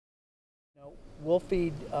we'll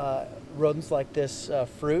feed rodents like this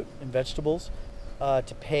fruit and vegetables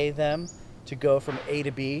to pay them to go from A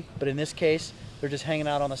to B. But in this case, they're just hanging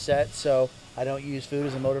out on the set, so I don't use food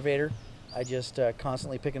as a motivator. I just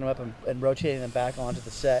constantly picking them up and rotating them back onto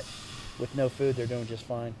the set. With no food, they're doing just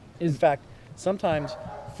fine. In fact, sometimes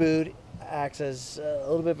food acts as a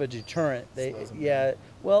little bit of a deterrent.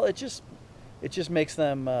 Well, it just makes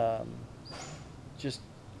them just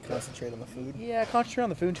concentrate on the food. Yeah, concentrate on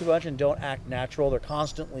the food too much and don't act natural. They're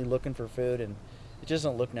constantly looking for food, and it just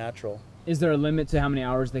doesn't look natural. Is there a limit to how many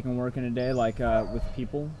hours they can work in a day, like with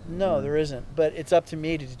people? No, there isn't. But it's up to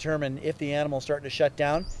me to determine if the animal's starting to shut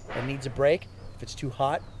down and needs a break. If it's too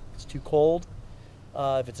hot, if it's too cold,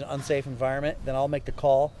 if it's an unsafe environment, then I'll make the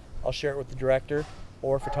call. I'll share it with the director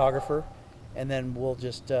or photographer, and then we'll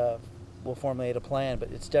just we'll formulate a plan.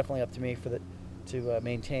 But it's definitely up to me to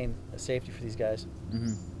maintain safety for these guys.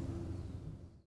 Mm-hmm.